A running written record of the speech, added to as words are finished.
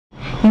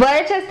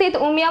વરછ સ્થિત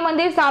ઉમિયા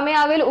મંદિર સામે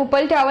આવેલ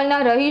ઉપલ ટાવરના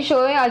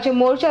રહીશોએ આજે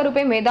મોરચા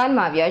રૂપે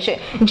મેદાનમાં આવ્યા છે,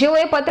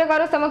 જેઓએ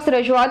પત્રકારો સમક્ષ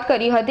રજૂઆત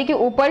કરી હતી કે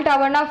ઉપલ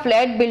ટાવરના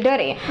ફ્લેટ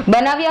બિલ્ડરે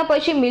બનાવ્યા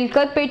પછી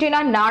મિલકત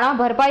પેટીના નાણાં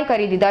ભરપાઈ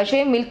કરી દીધા છે।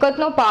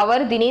 મિલકતનો પાવર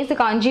દિનેશ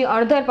કાનજી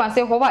અણધર પાસે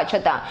હોવા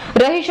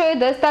છતાં રહીશોએ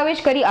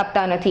દસ્તાવેજ કરી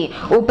આપતા નથી।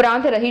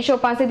 ઉપરાંત રહીશો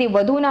પાસેથી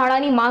વધુ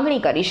નાણાંની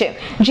માંગણી કરી છે,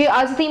 જે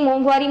આજથી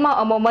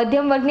મોંઘવારીમાં અમો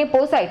મધ્યમ વર્ગને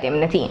પોસાય તેમ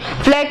નથી।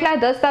 ફ્લેટના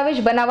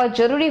દસ્તાવેજ બનાવવા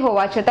જરૂરી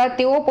હોવા છતાં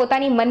તેઓ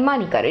પોતાની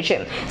મનમાની કરે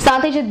છે।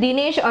 સાથે જ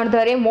દિનેશ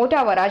અણધરે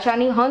મોટા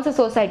વરાછાની હંસ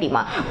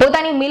સોસાયટીમાં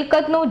પોતાની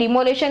મિલકતનું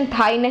ડિમોલેશન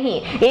થાય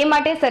નહીં એ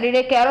માટે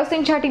શરીરે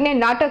કેરોસીન છાંટીને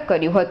નાટક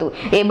કર્યું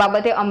હતું। એ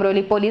બાબતે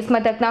અમરોલી પોલીસ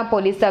મથકના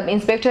પોલીસ સબ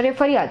ઇન્સ્પેક્ટરે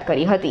ફરિયાદ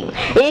કરી હતી।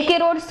 એકે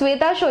રોડ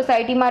શ્વેતા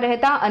સોસાયટીમાં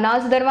રહેતા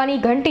અનાજ દરવાની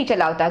ઘંટી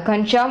ચલાવતા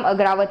ઘનશ્યામ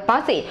અગ્રાવત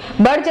પાસે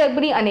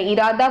બળજબરી અને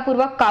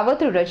ઇરાદાપૂર્વક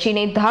કાવતરું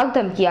રચીને ધાક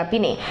ધમકી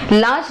આપીને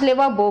લાંચ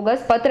લેવા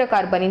બોગસ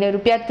પત્રકાર બનીને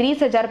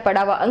 ₹30,000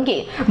 પડાવવા અંગે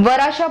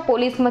વરાછા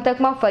પોલીસ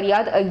મથકમાં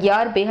ફરિયાદ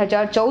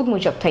 11/2014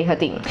 મુજબ થઈ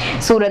હતી।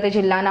 સુરત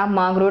જિલ્લાના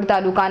માંગરોળ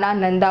તાલુકાના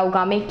નંદાવ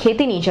ગામે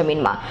ખેતીની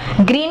જમીનમાં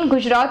ગ્રીન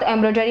ગુજરાત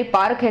એમ્બ્રોઇડરી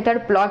પાર્ક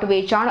હેઠળ પ્લોટ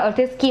વેચાણ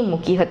અર્થે સ્કીમ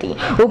મૂકી હતી।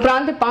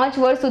 ઉપરાંત 5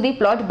 વર્ષ સુધી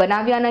પ્લોટ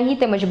બનાવ્યા નહીં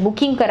તેમજ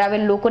બુકિંગ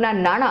કરાવેલ લોકોના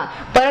નાણાં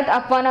પરત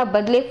આપવાના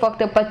બદલે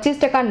ફક્ત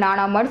 25%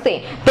 નાણાં મળશે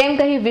તેમ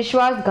કહી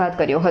વિશ્વાસઘાત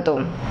કર્યો હતો।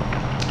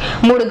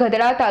 મૂળ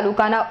ગધડા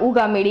તાલુકાના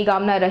ઉગામેડી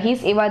ગામના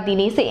રહીશ એવા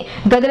દિનેશે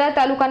ગધડા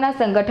તાલુકાના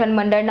સંગઠન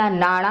મંડળના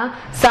નાણાં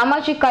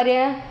સામાજિક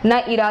કાર્યના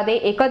ઈરાદે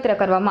એકત્ર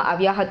કરવામાં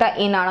આવ્યા હતા,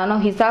 એ નાણાંનો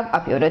હિસાબ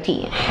આપ્યો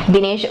નથી।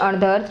 દિનેશ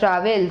અણધર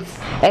ટ્રાવેલ્સ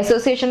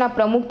એસોસિએશનના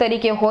પ્રમુખ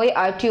તરીકે હોય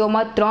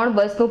આરટીઓમાં 3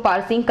 બસનું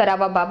પાર્સિંગ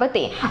કરાવવા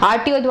બાબતે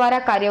આરટીઓ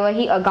દ્વારા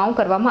કાર્યવાહી અગાઉ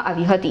કરવામાં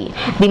આવી હતી।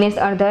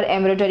 દિનેશ અણધર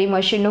એમ્બ્રોઇડરી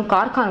મશીનનું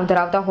કારખાનું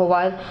ધરાવતા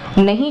હોવા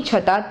નહીં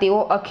છતાં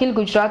તેઓ અખિલ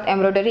ગુજરાત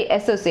એમ્બ્રોઇડરી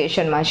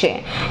એસોસિએશનમાં છે,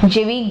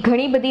 જેવી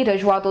ઘણી બધી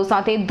રજૂઆતો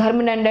સાથે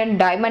ધર્મનંદન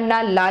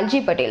ડાયમંડના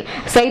લાલજી પટેલ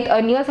સહિત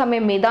અન્ય સામે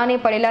મેદાને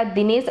પડેલા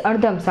દિનેશ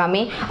અણધમ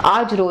સામે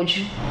આજ રોજ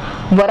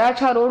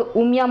વરાછા રોડ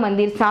ઉમિયા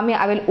મંદિર સામે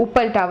આવેલ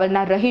ઉપલ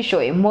ટાવરના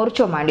રહીશોએ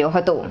મોરચો માંડ્યો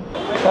હતો।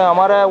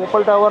 અમારે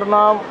ઉપલ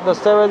ટાવરના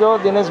દસ્તાવેજો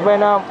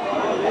દિનેશભાઈના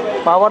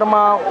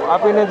પાવરમાં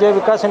આપીને જે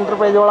વિકાસ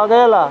એન્ટરપ્રાઇઝવાળા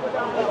ગયેલા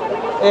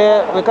એ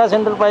વિકાસ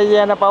એન્ટરપ્રાઇઝે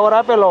એને પાવર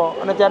આપેલો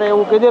અને ત્યારે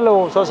એવું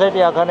કીધેલું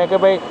સોસાયટી આખાને કે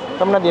ભાઈ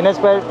તમને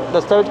દિનેશભાઈ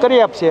દસ્તાવેજ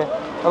કરી આપશે।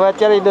 હવે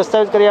અત્યારે એ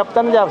દસ્તાવેજ કરી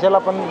આપતા નથી,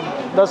 છેલ્લા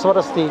 10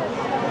 વર્ષથી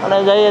અને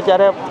જઈએ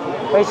ત્યારે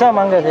પૈસા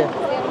માંગે છે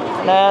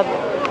અને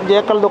જે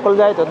એકલ દોકલ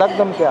જાય તો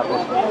ધમકી આપે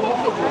છે।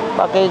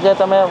 બાકી જે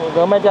તમે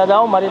ગમે ત્યાં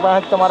જાઓ મારી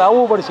પાસે તમારે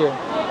આવવું પડશે,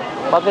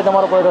 બાકી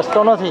તમારો કોઈ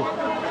રસ્તો નથી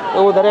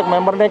એવું દરેક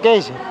મેમ્બરને કહે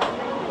છે।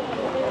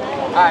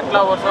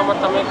 આટલા વર્ષોમાં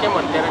તમે કેમ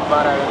અત્યારે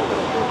બહાર આવ્યા?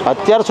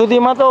 અત્યાર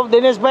સુધીમાં તો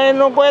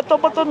દિનેશભાઈનો કોઈ તો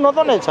પતો જ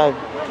નહોતો ને સાહેબ।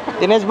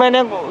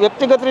 દિનેશભાઈને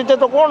વ્યક્તિગત રીતે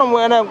તો કોણ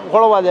એને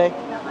ખોળવા જાય,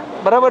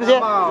 બરાબર છે?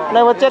 અને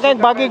વચ્ચે કંઈક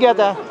ભાગી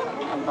ગયા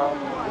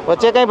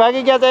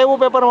હતા એવું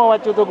પેપરમાં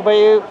વાંચ્યું હતું કે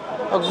ભાઈ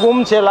ગુમ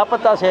છે,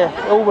 લાપતા છે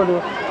એવું બધું।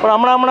 પણ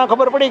હમણાં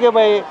ખબર પડી કે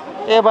ભાઈ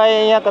એ ભાઈ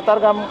અહીંયા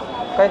કતારગામ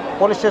કંઈક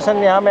પોલીસ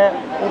સ્ટેશનની સામે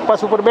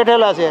ઉપવાસ ઉપર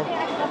બેઠેલા છે,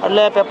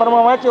 એટલે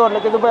પેપરમાં વાંચ્યું એટલે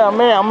કીધું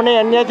ભાઈ અમને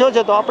અન્યાય થયો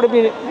છે તો આપણે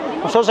બી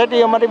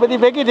સોસાયટી અમારી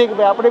બધી ભેગી થઈ કે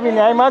ભાઈ આપણે બી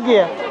ન્યાય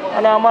માગીએ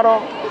અને અમારો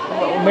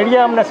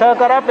મીડિયા અમને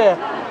સહકાર આપે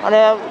અને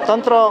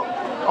તંત્ર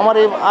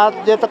અમારી આ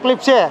જે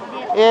તકલીફ છે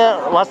એ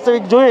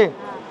વાસ્તવિક જોઈ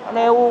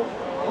અને એવું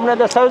અમને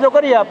દસ્તાવેજો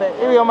કરી આપે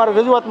એવી અમારી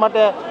રજૂઆત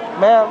માટે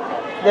મેં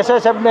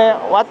દેસાઈ સાહેબને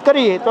વાત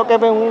કરી તો કે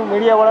ભાઈ હું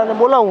મીડિયાવાળાને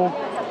બોલાવું,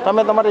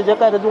 તમે તમારી જે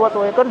કાંઈ રજૂઆત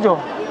હોય એ કરજો।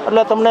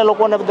 એટલે તમને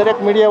લોકોને દરેક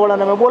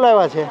મીડિયાવાળાને મેં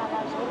બોલાવ્યા છે,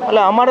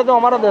 એટલે અમારે તો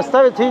અમારો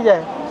દસ્તાવેજ થઈ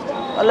જાય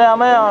એટલે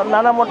અમે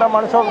નાના મોટા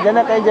માણસો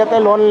જેને કંઈ જે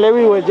કંઈ લોન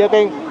લેવી હોય, જે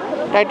કંઈ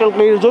ટાઇટલ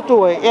ક્લિયર જોતું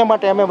હોય એ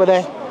માટે અમે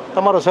બધાય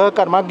તમારો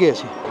સહકાર માગીએ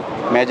છીએ।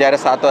 મેં જ્યારે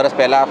 7 વર્ષ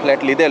પહેલાં આ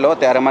ફ્લેટ લીધેલો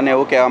ત્યારે મને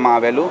એવું કહેવામાં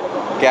આવેલું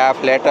કે આ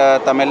ફ્લેટ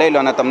તમે લઈ લો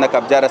અને તમને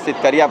કબજા રસીદ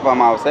કરી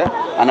આપવામાં આવશે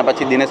અને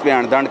પછી દિનેશભાઈ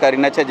અણધણ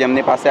કરીને છે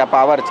જેમની પાસે આ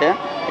પાવર છે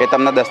એ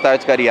તમને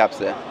દસ્તાવેજ કરી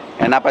આપશે।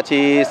 એના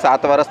પછી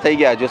 7 વર્ષ થઈ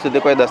ગયા, હજુ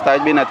સુધી કોઈ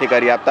દસ્તાવેજ બી નથી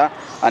કરી આપતા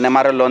અને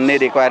મારે લોનની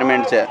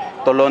રિક્વાયરમેન્ટ છે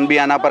તો લોન બી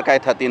આના પર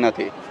કાંઈ થતી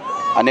નથી।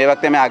 અને એ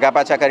વખતે મેં આગા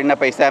પાછા કરીને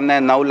પૈસા એમને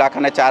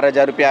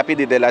 9,04,000 રૂપિયા આપી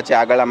દીધેલા છે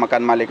આગળ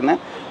મકાન માલિકને,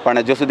 પણ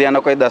હજુ સુધી એનો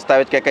કોઈ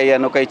દસ્તાવેજ કે કંઈ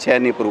એનું કંઈ છે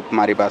નહીં પ્રૂફ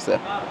મારી પાસે।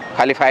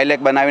 ખાલી ફાઇલ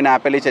એક બનાવીને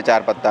આપેલી છે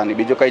 4 પત્તાની,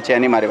 બીજું કંઈ છે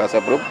નહીં મારી પાસે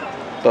પ્રૂફ,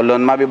 તો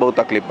લોનમાં બી બહુ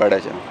તકલીફ પડે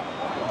છે।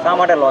 શા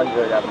માટે લોન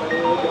જોઈએ આપણે?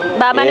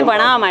 બાબાને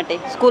ભણાવવા માટે,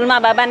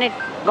 સ્કૂલમાં બાબાને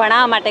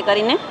ભણાવવા માટે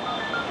કરીને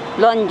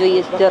લોન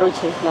જોઈએ, જરૂર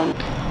છે લોન।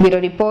 Bureau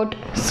report,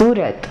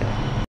 Surat.